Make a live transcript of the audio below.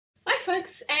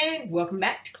folks, and welcome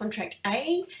back to Contract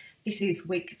A. This is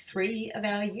week 3 of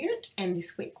our unit, and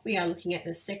this week we are looking at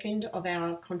the second of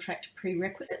our contract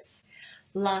prerequisites.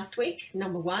 Last week,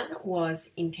 number 1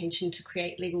 was intention to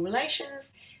create legal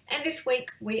relations, and this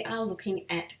week we are looking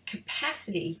at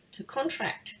capacity to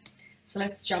contract. So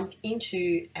let's jump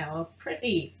into our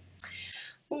Prezi.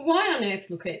 Why on earth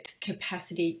look at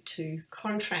capacity to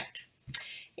contract?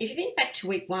 If you think back to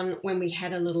week 1 when we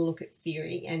had a little look at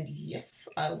theory, and yes,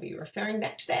 I'll be referring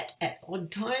back to that at odd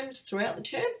times throughout the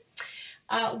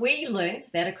term, we learned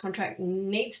that a contract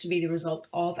needs to be the result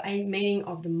of a meeting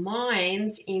of the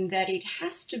minds, in that it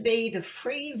has to be the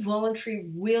free voluntary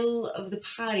will of the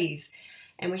parties.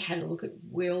 And we had a look at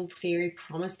will theory,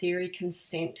 promise theory,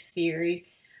 consent theory,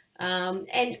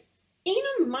 and in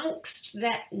amongst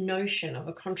that notion of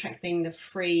a contract being the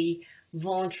free,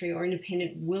 voluntary or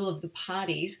independent will of the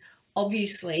parties,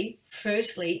 obviously,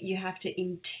 firstly, you have to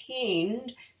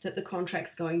intend that the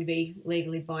contract's going to be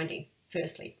legally binding.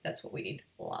 Firstly, that's what we did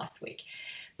last week.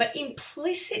 But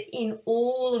implicit in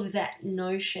all of that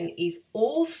notion is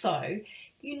also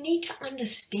you need to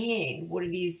understand what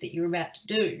it is that you're about to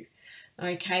do.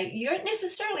 Okay, you don't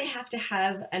necessarily have to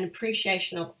have an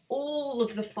appreciation of all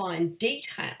of the fine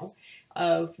detail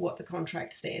of what the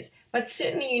contract says, but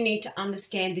certainly you need to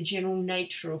understand the general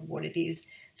nature of what it is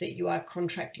that you are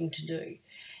contracting to do.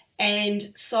 And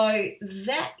so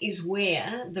that is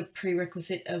where the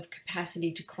prerequisite of capacity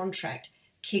to contract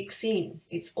kicks in.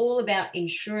 It's all about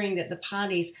ensuring that the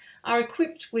parties are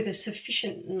equipped with a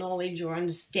sufficient knowledge or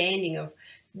understanding of,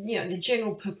 the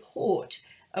general purport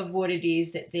of what it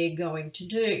is that they're going to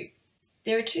do.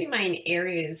 There are two main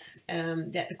areas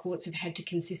that the courts have had to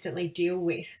consistently deal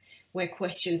with where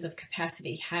questions of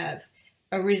capacity have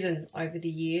arisen over the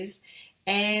years,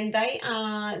 and they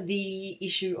are the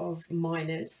issue of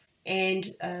minors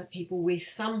and people with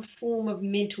some form of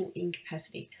mental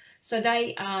incapacity. So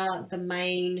they are the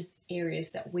main areas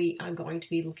that we are going to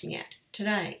be looking at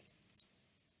today.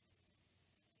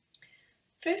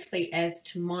 Firstly, as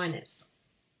to minors.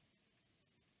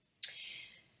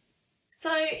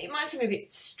 So it might seem a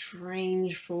bit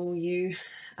strange for you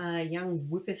young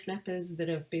whippersnappers that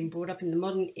have been brought up in the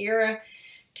modern era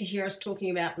to hear us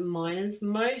talking about minors.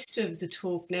 Most of the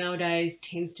talk nowadays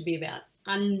tends to be about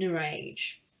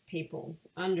underage people,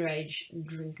 underage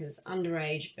drinkers,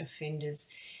 underage offenders.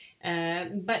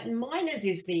 But minors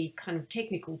is the kind of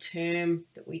technical term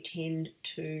that we tend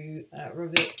to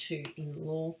revert to in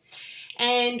law.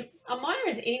 And a minor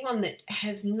is anyone that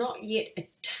has not yet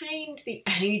attained the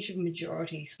age of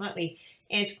majority. Slightly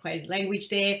antiquated language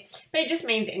there, but it just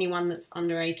means anyone that's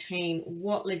under 18.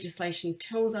 What legislation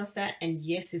tells us that, and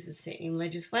yes, this is set in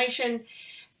legislation.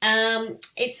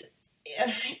 It's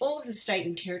all of the state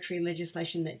and territory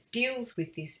legislation that deals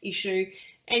with this issue,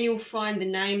 and you'll find the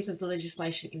names of the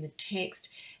legislation in the text.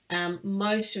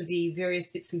 Most of the various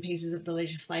bits and pieces of the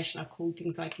legislation are called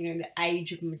things like, the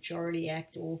Age of Majority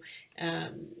Act, or,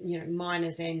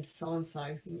 Minors and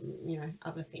so-and-so,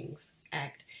 other things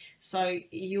Act. So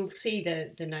you'll see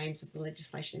the names of the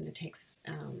legislation in the text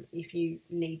if you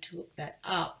need to look that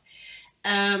up.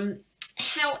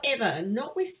 However,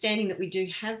 notwithstanding that we do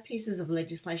have pieces of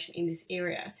legislation in this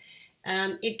area,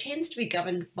 it tends to be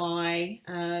governed by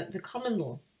the common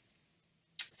law.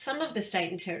 Some of the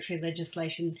state and territory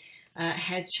legislation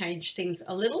has changed things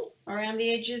a little around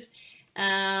the edges,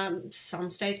 some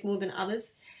states more than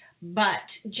others,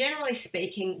 but generally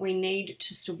speaking, we need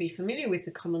to still be familiar with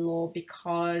the common law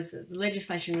because the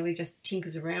legislation really just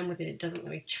tinkers around with it. It doesn't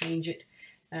really change it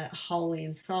wholly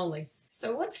and solely.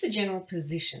 So what's the general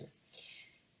position?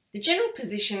 The general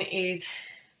position is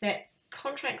that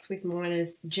contracts with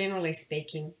minors, generally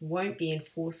speaking, won't be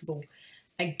enforceable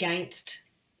against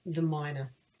the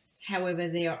minor. However,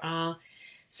 there are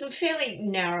some fairly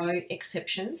narrow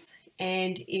exceptions,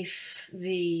 and if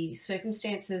the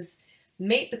circumstances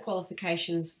meet the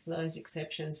qualifications for those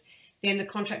exceptions, then the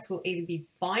contract will either be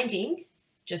binding,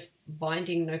 just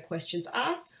binding, no questions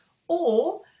asked,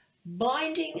 or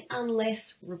binding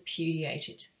unless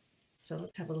repudiated. So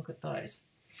let's have a look at those.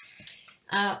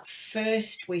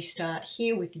 First, we start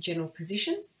here with the general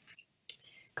position.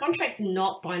 Contracts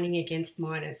not binding against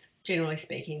minors, generally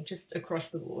speaking, just across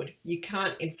the board. You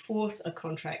can't enforce a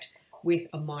contract with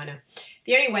a minor.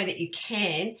 The only way that you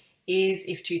can is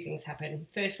if two things happen.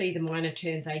 Firstly, the minor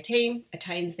turns 18,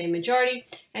 attains their majority,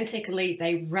 and secondly,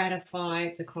 they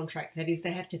ratify the contract. That is,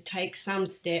 they have to take some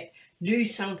step, do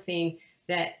something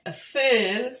that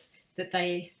affirms that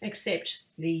they accept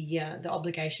the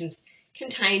obligations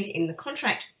contained in the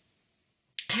contract.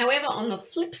 However, on the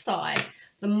flip side,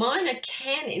 the minor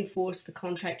can enforce the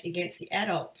contract against the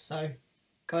adult. So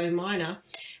go minor.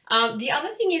 The other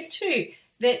thing is too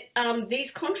that these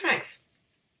contracts,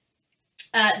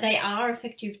 they are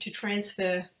effective to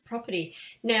transfer property.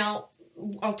 Now,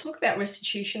 I'll talk about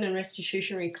restitution and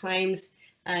restitutionary claims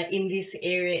in this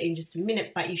area in just a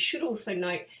minute, but you should also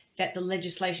note that the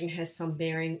legislation has some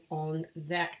bearing on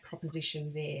that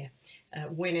proposition there,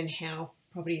 when and how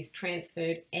property is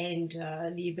transferred and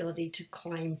the ability to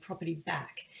claim property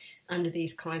back under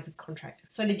these kinds of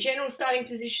contracts. So the general starting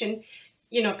position,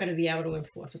 you're not going to be able to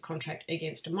enforce a contract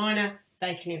against a minor.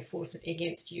 They can enforce it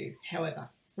against you, however.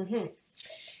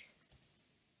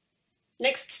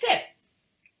 Next step.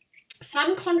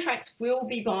 Some contracts will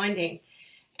be binding,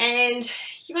 and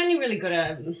you've only really got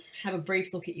to have a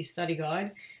brief look at your study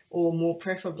guide, or more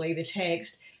preferably the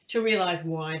text, to realise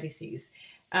why this is.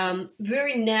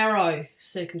 Very narrow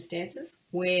circumstances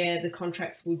where the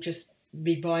contracts will just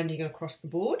be binding across the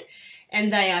board,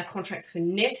 and they are contracts for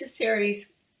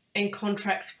necessaries and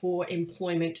contracts for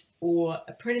employment or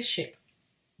apprenticeship.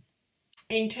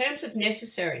 In terms of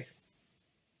necessaries,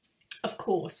 of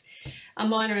course, a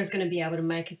minor is going to be able to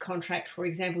make a contract, for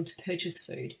example, to purchase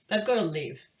food. They've got to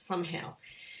live somehow.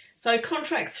 So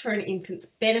contracts for an infant's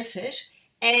benefit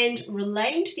and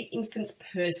relating to the infant's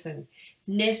person.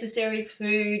 Necessaries,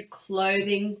 food,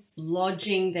 clothing,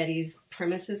 lodging, that is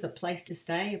premises, a place to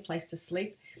stay, a place to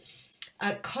sleep.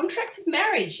 Contracts of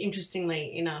marriage,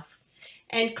 interestingly enough,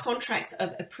 and contracts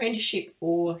of apprenticeship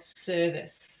or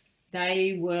service.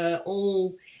 They were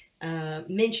all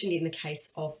mentioned in the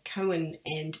case of Cohen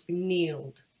and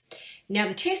Neild. Now,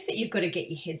 the test that you've got to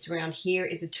get your heads around here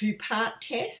is a two-part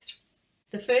test.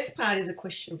 The first part is a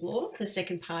question of law. The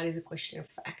second part is a question of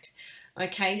fact.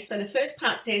 Okay, so the first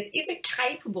part says, is it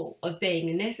capable of being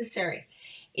a necessary?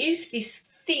 Is this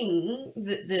thing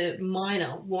that the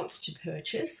minor wants to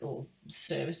purchase, or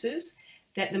services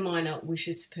that the minor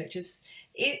wishes to purchase,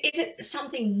 is it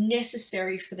something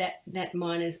necessary for that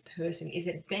minor's person? Is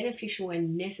it beneficial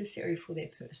and necessary for their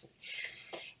person?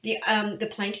 The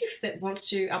plaintiff that wants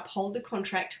to uphold the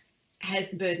contract has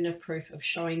the burden of proof of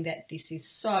showing that this is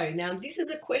so. Now, this is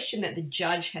a question that the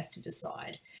judge has to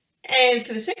decide. And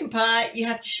for the second part, you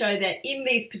have to show that in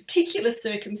these particular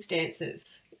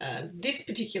circumstances, this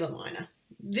particular minor,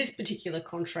 this particular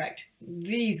contract,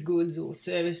 these goods or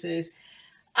services,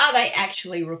 are they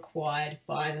actually required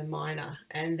by the minor?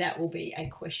 And that will be a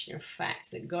question of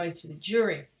fact that goes to the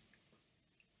jury.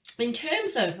 In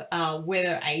terms of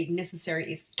whether a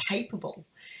necessary is capable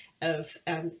of,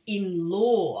 in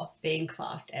law, being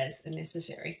classed as a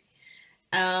necessary,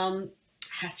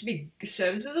 has to be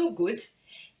services or goods.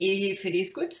 If it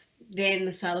is goods, then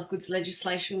the sale of goods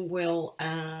legislation will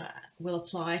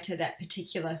apply to that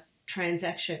particular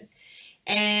transaction.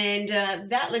 And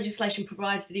that legislation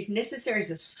provides that if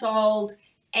necessaries are sold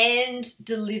and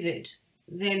delivered,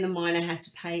 then the minor has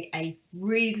to pay a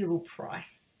reasonable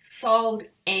price. Sold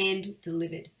and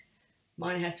delivered.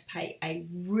 Minor has to pay a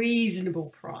reasonable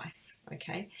price,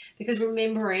 okay? Because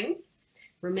remembering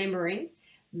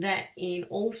that in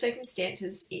all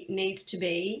circumstances, it needs to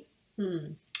be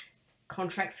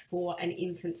contracts for an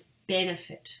infant's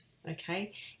benefit,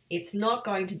 okay? It's not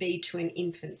going to be to an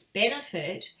infant's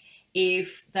benefit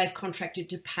if they've contracted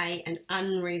to pay an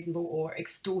unreasonable or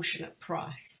extortionate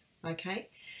price, okay?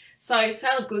 So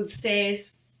sale of goods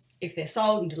says if they're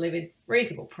sold and delivered,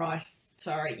 reasonable price,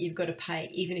 sorry, you've got to pay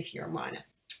even if you're a minor.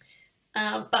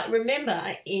 But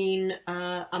remember, in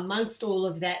amongst all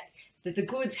of that, that the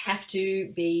goods have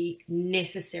to be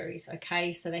necessaries,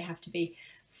 okay? So they have to be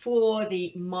for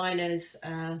the minor's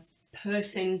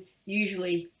person,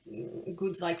 usually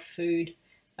goods like food,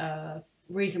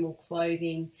 reasonable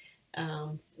clothing,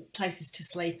 places to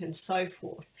sleep and so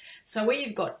forth. So where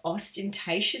you've got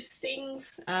ostentatious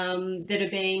things that are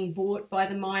being bought by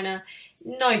the minor,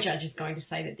 no judge is going to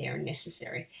say that they're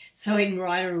necessary. So in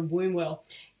Ryder and Wombwell,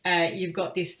 you've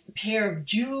got this pair of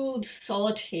jewelled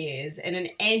solitaires and an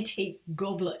antique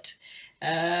goblet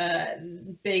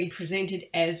being presented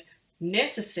as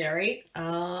necessary.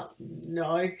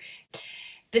 No.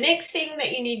 The next thing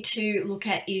that you need to look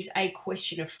at is a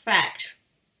question of fact.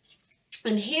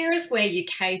 And here is where your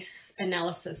case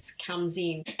analysis comes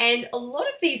in. And a lot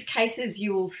of these cases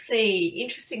you will see,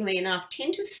 interestingly enough,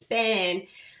 tend to span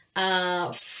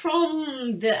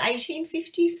from the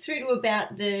 1850s through to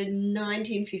about the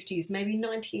 1950s, maybe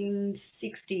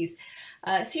 1960s.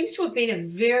 Seems to have been a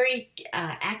very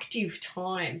active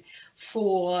time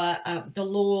for the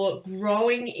law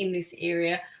growing in this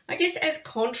area. I guess as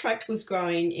contract was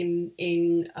growing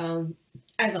in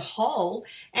as a whole,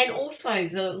 and also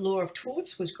the law of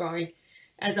torts was growing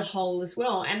as a whole as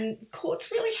well. And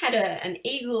courts really had an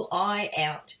eagle eye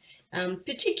out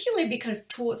particularly because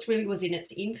torts really was in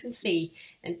its infancy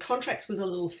and contracts was a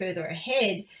little further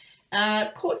ahead.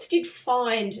 Courts did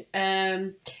find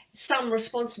some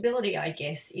responsibility, I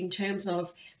guess, in terms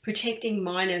of protecting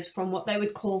minors from what they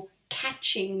would call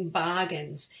catching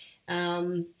bargains.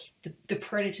 The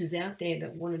predators out there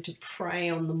that wanted to prey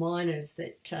on the minors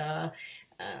that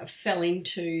fell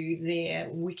into their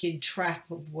wicked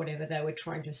trap of whatever they were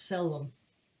trying to sell them.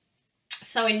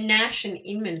 So in Nash and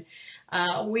Inman,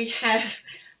 we have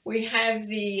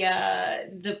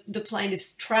the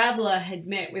plaintiff's traveller had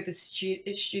met with a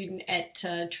student at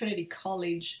Trinity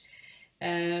College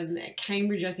at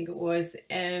Cambridge, I think it was,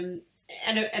 and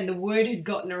the word had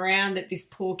gotten around that this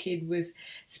poor kid was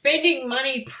spending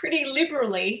money pretty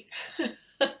liberally.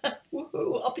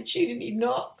 Woohoo, opportunity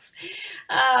knocks.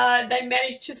 They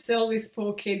managed to sell this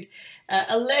poor kid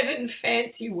 11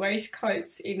 fancy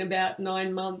waistcoats in about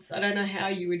 9 months. I don't know how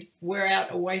you would wear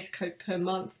out a waistcoat per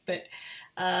month, but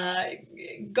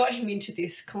got him into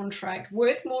this contract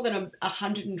worth more than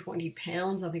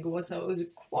 £120, I think it was. So it was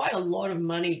quite a lot of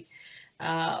money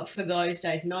for those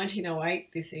days.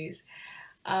 1908 this is.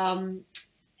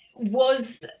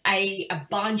 Was a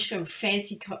bunch of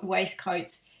fancy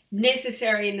waistcoats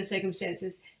necessary in the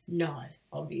circumstances? No,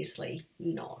 obviously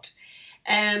not.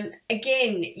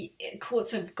 Again,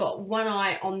 courts have got one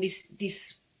eye on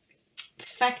this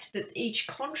fact that each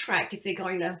contract, if they're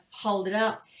going to hold it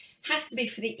up, has to be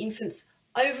for the infant's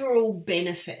overall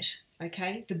benefit,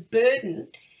 okay? The burden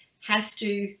has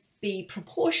to be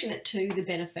proportionate to the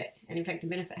benefit, and in fact the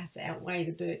benefit has to outweigh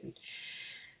the burden.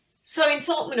 So in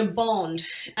Saltman and Bond,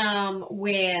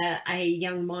 where a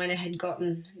young minor had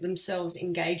gotten themselves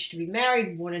engaged to be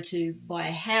married, wanted to buy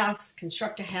a house,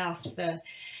 construct a house for,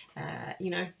 you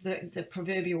know, the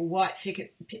proverbial white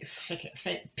picket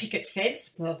fence,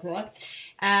 blah, blah,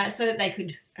 so that they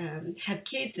could have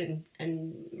kids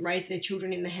and raise their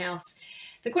children in the house.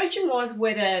 The question was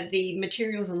whether the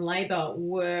materials and labour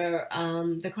were,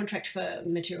 the contract for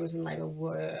materials and labour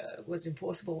was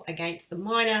enforceable against the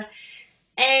minor.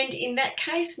 And in that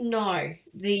case, no,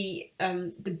 the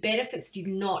benefits did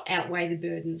not outweigh the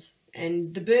burdens.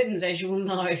 And the burdens, as you will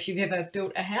know if you've ever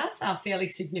built a house, are fairly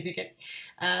significant.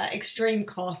 Extreme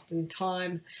cost and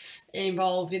time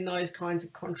involved in those kinds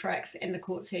of contracts. And the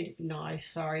court said, no,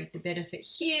 sorry, the benefit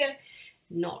here,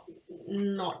 not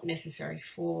necessary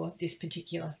for this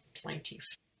particular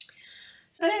plaintiff.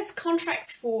 So that's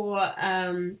contracts for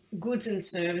goods and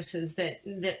services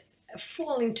that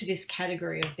fall into this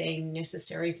category of being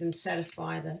necessaries and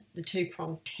satisfy the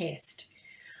two-pronged test.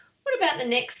 What about the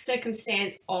next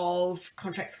circumstance of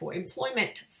contracts for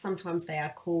employment? Sometimes they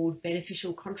are called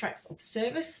beneficial contracts of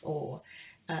service or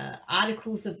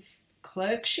articles of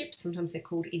clerkship. Sometimes they're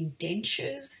called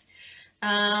indentures.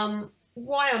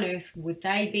 Why on earth would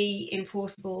they be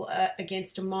enforceable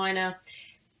against a minor?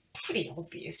 Pretty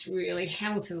obvious, really.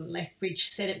 Hamilton and Lethbridge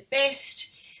said it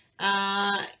best.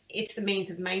 It's the means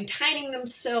of maintaining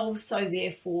themselves, so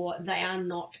therefore they are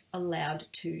not allowed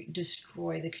to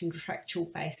destroy the contractual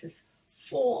basis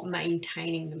for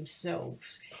maintaining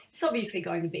themselves. It's obviously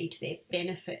going to be to their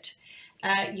benefit.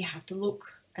 You have to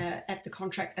look at the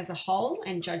contract as a whole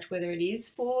and judge whether it is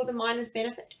for the minor's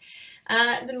benefit.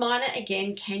 The minor,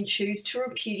 again, can choose to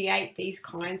repudiate these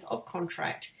kinds of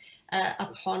contract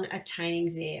upon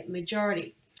attaining their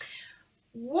majority.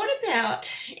 What about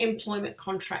employment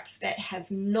contracts that have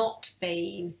not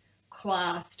been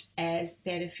classed as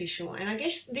beneficial? And I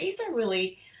guess these are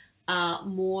really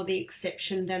more the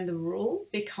exception than the rule,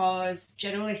 because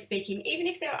generally speaking, even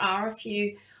if there are a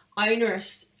few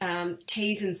onerous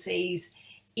T's and C's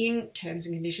in terms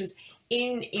and conditions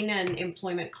in an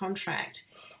employment contract,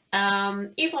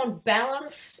 if on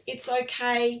balance it's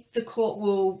okay, the court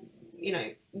will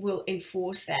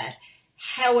enforce that.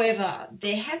 However,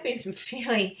 there have been some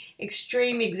fairly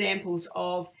extreme examples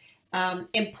of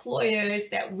employers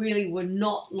that really were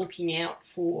not looking out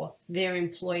for their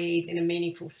employees in a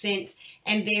meaningful sense,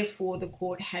 and therefore the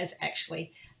court has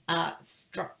actually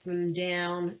struck them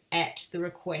down at the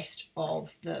request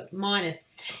of the minors.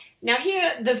 Now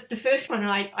here, the first one,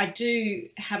 I do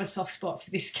have a soft spot for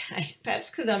this case,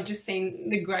 perhaps because I've just seen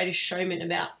The Greatest Showman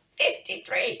about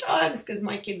 53 times because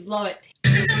my kids love it.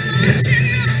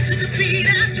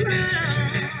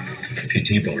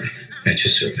 PT Bar at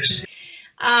your service.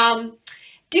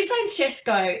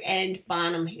 DeFrancesco and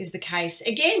Barnum is the case.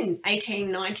 Again,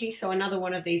 1890, so another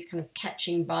one of these kind of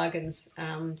catching bargains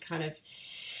kind of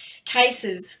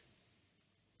cases.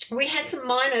 We had some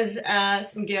minors,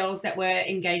 some girls that were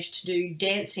engaged to do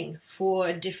dancing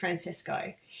for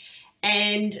DeFrancesco,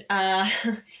 and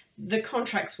the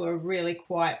contracts were really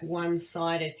quite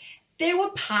one-sided. There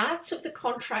were parts of the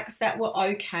contracts that were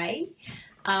okay.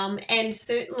 And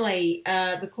certainly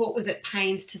the court was at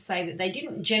pains to say that they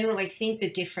didn't generally think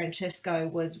that De Francesco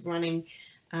was running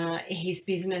his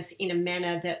business in a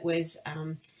manner that was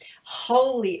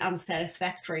wholly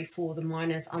unsatisfactory for the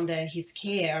minors under his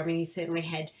care. I mean, he certainly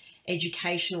had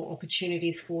educational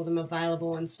opportunities for them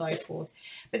available and so forth.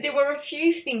 But there were a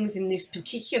few things in this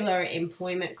particular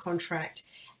employment contract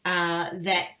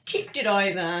that tipped it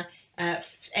over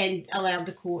and allowed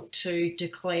the court to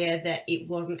declare that it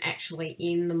wasn't actually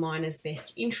in the minors'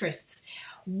 best interests.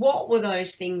 What were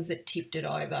those things that tipped it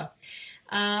over?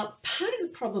 Part of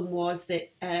the problem was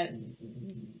that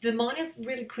the minors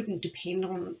really couldn't depend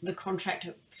on the contract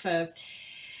for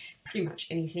pretty much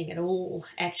anything at all,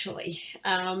 actually.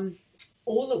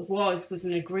 All it was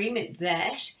an agreement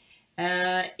that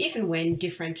if and when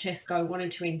De Francesco wanted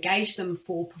to engage them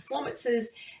for performances,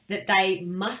 that they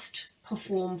must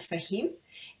perform for him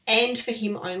and for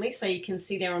him only. So you can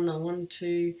see there on the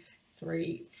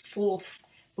 4th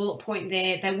bullet point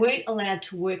there, they weren't allowed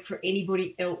to work for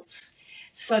anybody else.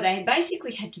 So they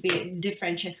basically had to be at De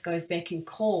Francesco's beck and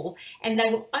call, and they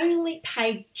were only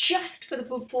paid just for the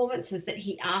performances that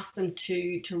he asked them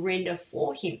to render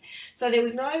for him. So there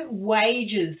was no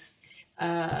wages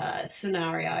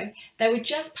scenario. They were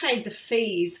just paid the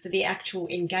fees for the actual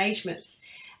engagements.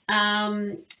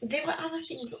 There were other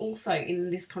things also in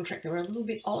this contract that were a little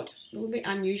bit odd, a little bit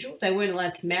unusual. They weren't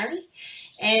allowed to marry,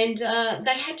 and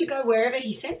they had to go wherever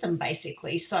he sent them,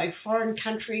 basically. So foreign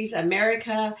countries,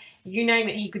 America, you name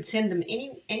it, he could send them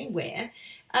anywhere.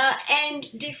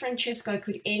 And De Francesco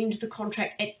could end the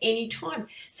contract at any time.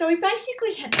 So he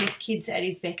basically had these kids at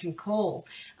his beck and call.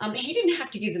 He didn't have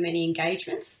to give them any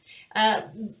engagements,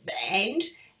 and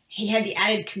he had the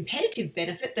added competitive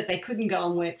benefit that they couldn't go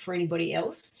and work for anybody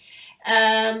else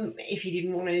if he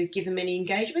didn't want to give them any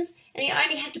engagements, and he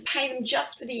only had to pay them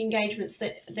just for the engagements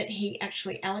that he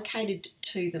actually allocated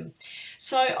to them.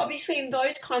 So obviously in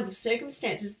those kinds of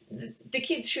circumstances, the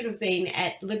kids should have been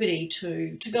at liberty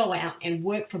to go out and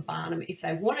work for Barnum if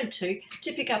they wanted to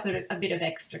pick up a bit of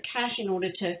extra cash in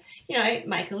order to, you know,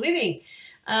 make a living.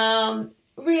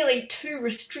 Really too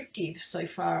restrictive so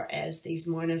far as these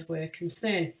minors were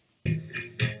concerned.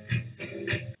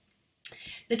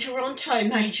 The Toronto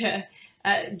Major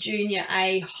Junior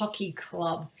A Hockey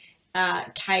Club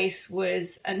case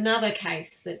was another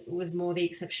case that was more the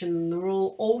exception than the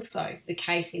rule. Also the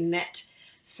case in that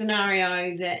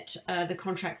scenario that the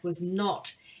contract was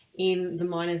not in the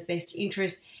minors' best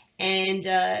interest, and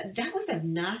that was a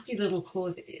nasty little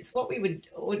clause. It's what we would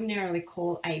ordinarily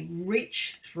call a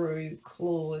reach-through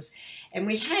clause, and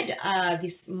we had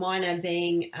this minor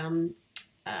being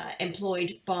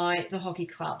employed by the hockey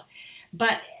club.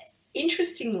 But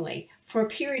interestingly, for a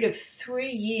period of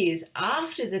 3 years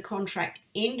after the contract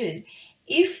ended,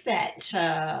 if that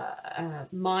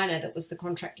minor that was the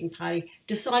contracting party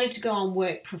decided to go and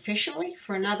work professionally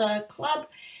for another club,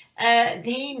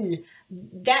 then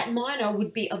that minor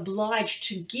would be obliged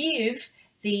to give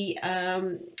the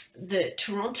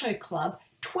Toronto club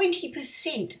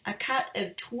 20%, a cut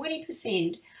of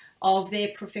 20% of their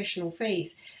professional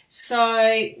fees.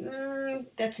 So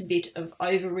that's a bit of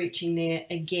overreaching there,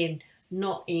 again,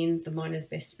 not in the minor's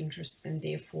best interests, and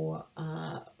therefore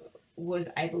was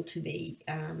able to be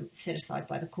set aside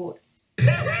by the court.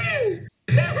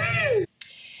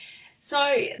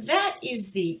 So that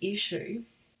is the issue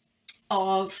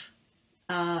of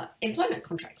employment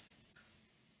contracts.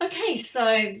 Okay,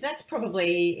 so that's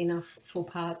probably enough for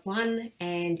part 1,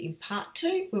 and in part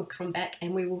 2 we'll come back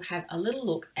and we will have a little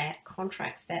look at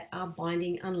contracts that are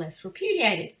binding unless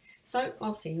repudiated. So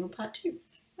I'll see you in part 2.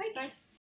 Bye guys.